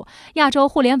出后，亚洲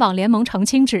互联网联盟澄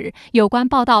清指，有关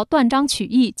报道断章取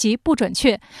义及不准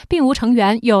确，并无成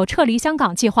员有撤离香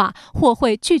港计划或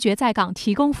会拒绝在港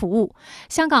提供服务。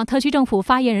香港特区政府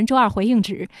发言人周二回应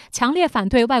指，强烈反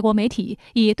对外国媒体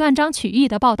以断章取义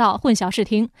的报道混淆视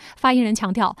听。发言人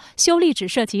强调，修例只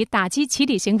涉及打击起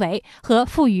底行为和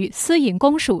赋予私隐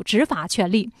公署执法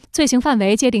权利，罪行范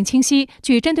围界定清晰、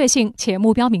具针对性且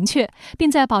目标明确，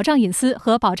并在保障隐私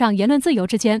和保障言论自由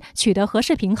之间取得合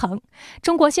适平衡。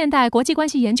中国现代国际关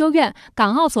系研究院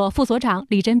港澳所副所长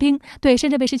李振兵对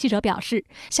深圳卫视记者表示，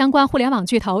相关互联网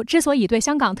巨头之所以对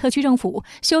香港特区政府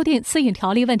修订私隐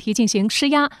条例问题进行施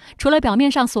压，除了表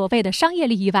面上所谓的商业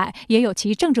利益外，也有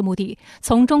其政治目的。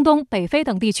从中东、北非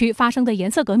等地区发生的颜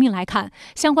色革命来看，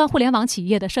相关互联网企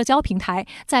业的社交平台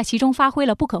在其中发挥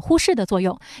了不可忽视的作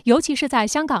用。尤其是在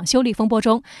香港修例风波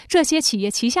中，这些企业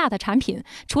旗下的产品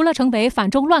除了成为反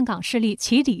中乱港势力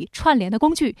起底串联的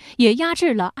工具，也压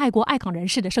制了爱国爱港人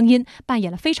士的声音，扮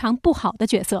演了非常不好的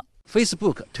角色。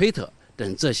 Facebook、推特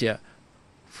等这些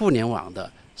互联网的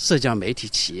社交媒体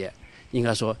企业，应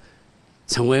该说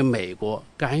成为美国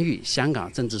干预香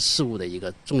港政治事务的一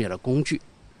个重要的工具。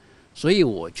所以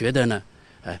我觉得呢，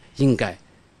应该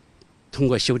通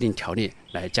过修订条例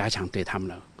来加强对他们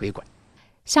的规管。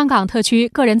香港特区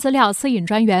个人资料私隐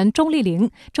专员钟丽玲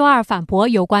周二反驳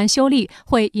有关修例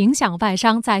会影响外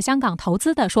商在香港投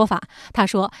资的说法。他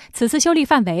说，此次修例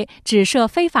范围只涉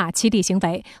非法起底行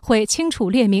为，会清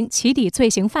楚列明起底罪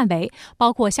行范围，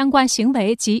包括相关行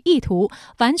为及意图，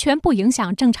完全不影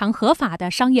响正常合法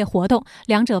的商业活动，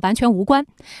两者完全无关。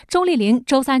钟丽玲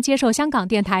周三接受香港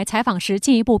电台采访时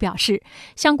进一步表示，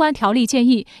相关条例建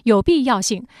议有必要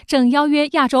性，正邀约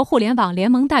亚洲互联网联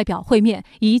盟代表会面，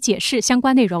以解释相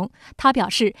关内容。他表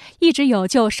示，一直有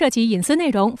就涉及隐私内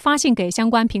容发信给相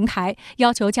关平台，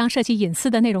要求将涉及隐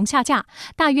私的内容下架，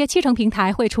大约70%平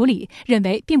台会处理，认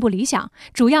为并不理想，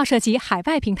主要涉及海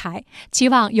外平台，期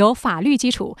望有法律基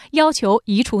礎要求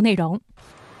移除內容。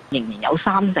仍然有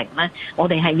30%咧，我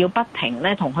哋係要不停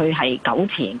咧同佢係糾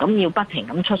纏，咁要不停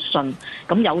咁出信，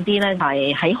咁有啲咧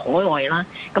係喺海外啦，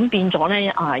咁變咗咧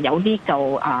有啲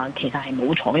就其實係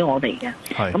冇睬我哋嘅，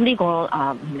咁呢個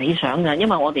唔理想嘅，因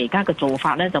為我哋而家嘅做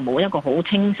法咧就冇一個好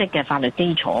清晰嘅法律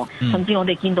基礎，甚至我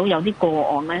哋見到有啲個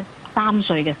案咧，3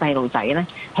歲嘅細路仔咧，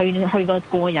佢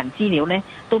個人資料咧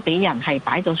都俾人係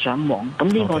擺咗上網，咁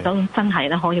呢個都真係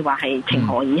咧可以話係情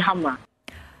何以堪啊！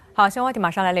好，相关话题马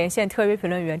上来连线特约评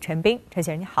论员陈斌。陈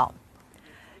先生你好，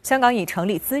香港已成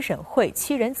立资审会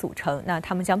，7人组成，那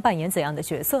他们将扮演怎样的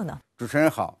角色呢？主持人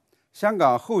好，香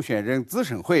港候选人资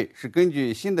审会是根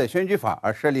据新的选举法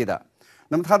而设立的，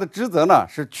那么它的职责呢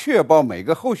是确保每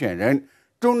个候选人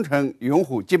忠诚拥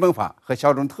护基本法和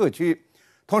效忠特区，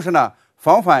同时呢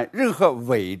防范任何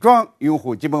伪装拥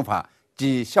护基本法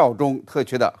及效忠特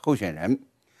区的候选人。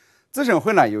资审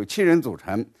会呢由7人组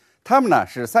成，他们呢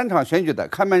是3场选举的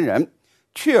看门人，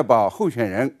确保候选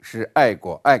人是爱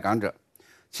国爱港者。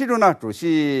其中呢，主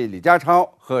席李家超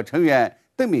和成员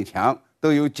邓炳强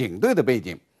都有警队的背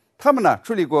景，他们呢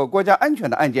处理过国家安全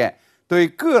的案件，对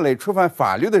各类触犯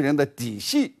法律的人的底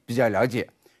细比较了解，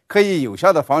可以有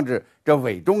效地防止这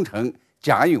伪忠诚、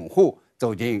假拥护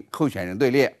走进候选人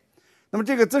队列。那么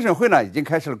这个资审会呢已经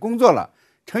开始了工作了，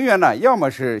成员呢要么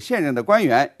是现任的官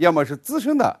员，要么是资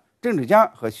深的政治家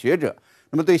和学者。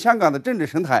那么对香港的政治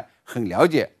生态很了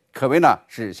解，可谓呢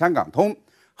是香港通，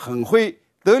很会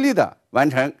得力的完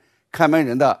成看门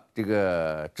人的这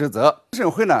个职责。资审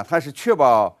会呢，它是确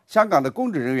保香港的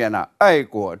公职人员呢爱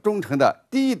国忠诚的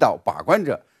第一道把关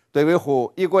者，对维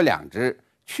护一国两制、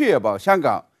确保香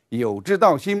港有志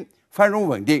道心、繁荣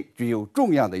稳定具有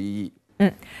重要的意义。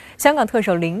香港特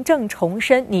首林郑重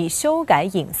申拟修改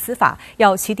隐私法，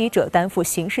要起底者担负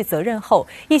刑事责任后，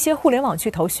一些互联网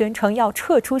巨头宣称要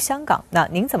撤出香港。那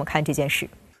您怎么看这件事？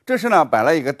这事呢摆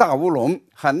了一个大乌龙，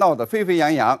还闹得沸沸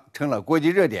扬扬，成了国际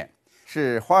热点。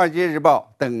是《华尔街日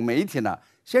报》等媒体呢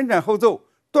先斩后奏，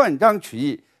断章取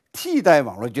义，替代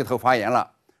网络巨头发言了，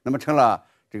那么成了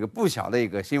这个不小的一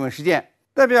个新闻事件。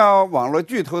代表网络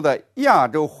巨头的亚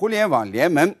洲互联网联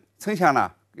盟曾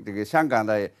向这个香港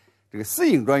的这个私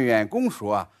隐专员公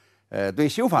署对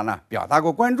修法呢表达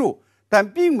过关注，但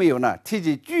并没有提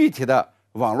及具体的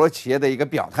网络企业的一个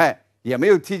表态，也没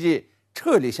有提及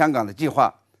撤离香港的计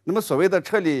划。那么所谓的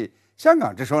撤离香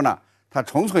港之说呢，它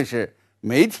纯粹是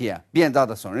媒体编造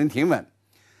的耸人听闻。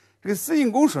这个私隐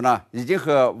公署呢已经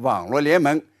和网络联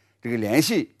盟这个联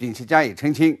系，并且加以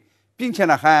澄清，并且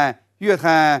还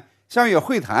相约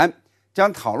会谈，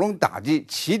将讨论打击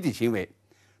起底行为。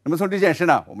那么从这件事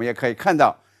呢，我们也可以看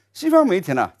到，西方媒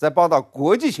体呢在报道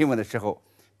国际新闻的时候，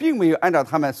并没有按照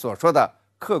他们所说的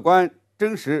客观、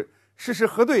真实、事实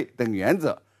核对等原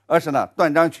则，而是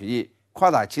断章取义、夸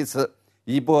大其词，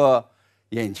以博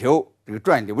眼球，这个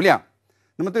赚流量。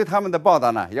那么对他们的报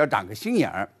道呢，要长个心眼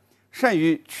儿，善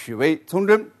于取微从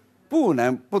真，不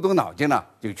能不动脑筋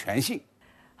就全信。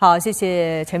好，谢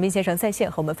谢陈斌先生在线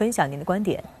和我们分享您的观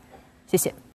点，谢谢。